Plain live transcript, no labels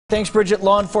Thanks, Bridget.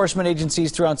 Law enforcement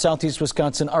agencies throughout southeast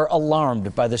Wisconsin are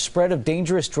alarmed by the spread of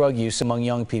dangerous drug use among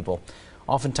young people.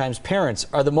 Oftentimes, parents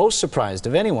are the most surprised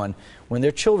of anyone when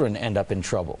their children end up in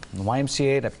trouble. The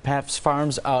YMCA at Pat's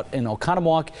Farms out in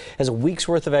OCONOMOWOC has a week's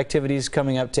worth of activities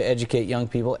coming up to educate young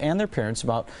people and their parents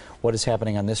about what is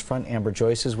happening on this front. Amber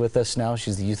Joyce is with us now.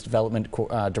 She's the Youth Development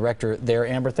Director there.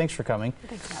 Amber, thanks for coming.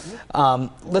 Thanks for having me.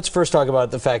 Let's first talk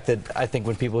about the fact that I think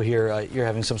when people hear you're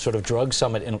having some sort of drug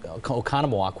summit in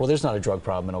OCONOMOWOC, well, there's not a drug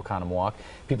problem in OCONOMOWOC.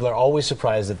 People are always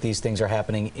surprised that these things are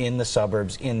happening in the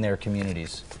suburbs, in their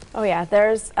communities. Oh yeah,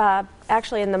 there's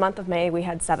actually in the month of May we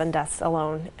had 7 deaths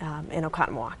alone in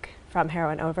OCONOMOWOC from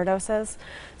heroin overdoses.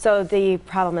 So the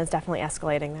problem is definitely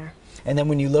escalating there. And then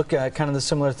when you look at kind of the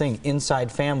similar thing,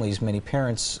 inside families, many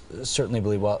parents certainly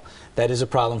believe, well, that is a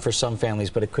problem for some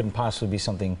families, but it couldn't possibly be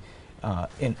something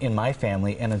in my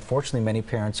family. And unfortunately, many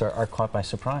parents are caught by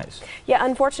surprise. Yeah,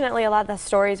 unfortunately, a lot of the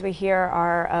stories we hear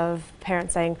are of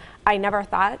parents saying, I never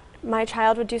thought my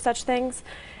child would do such things.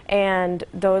 And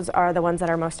those are the ones that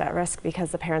are most at risk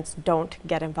because the parents don't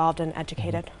get involved and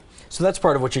educated. So that's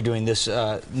part of what you're doing this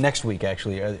next week,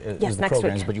 actually, yes, is the next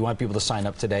programs, week. But you want people to sign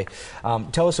up today.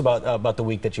 Tell us about the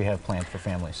week that you have planned for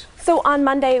families. So on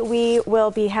Monday, we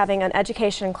will be having an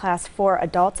education class for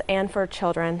adults and for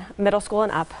children, middle school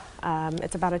and up.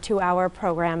 It's about a 2-hour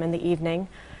program in the evening.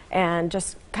 And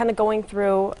just kind of going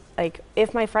through, like,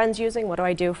 if my friend's using, what do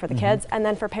I do for the kids? And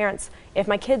then for parents, if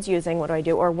my kid's using, what do I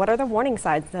do? Or what are the warning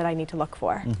signs that I need to look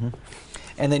for?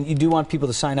 And then you do want people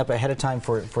to sign up ahead of time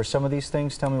for some of these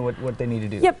things? Tell me what they need to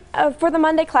do. Yep. For the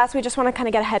Monday class, we just want to kind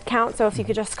of get a head count. So if you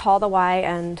could just call the Y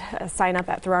and sign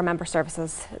up through our member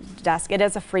services desk. It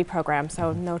is a free program,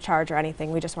 so no charge or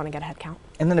anything. We just want to get a head count.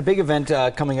 And then a big event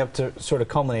coming up to sort of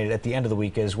culminate at the end of the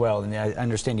week as well. And I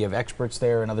understand you have experts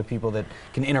there and other people that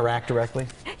can interact directly?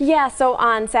 Yeah, so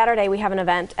on Saturday we have an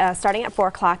event starting at 4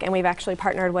 o'clock, and we've actually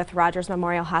partnered with Rogers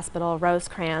Memorial Hospital,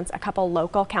 Rosecrans, a couple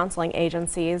local counseling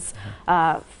agencies.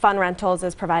 Fun Rentals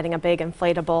is providing a big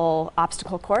inflatable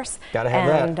obstacle course. Gotta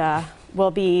have that. And we'll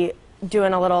be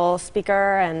doing a little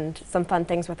speaker and some fun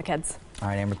things with the kids. All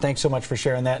right, Amber, thanks so much for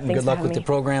sharing that, and Thanks good luck with the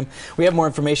program. We have more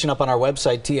information up on our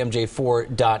website,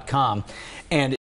 TMJ4.com. And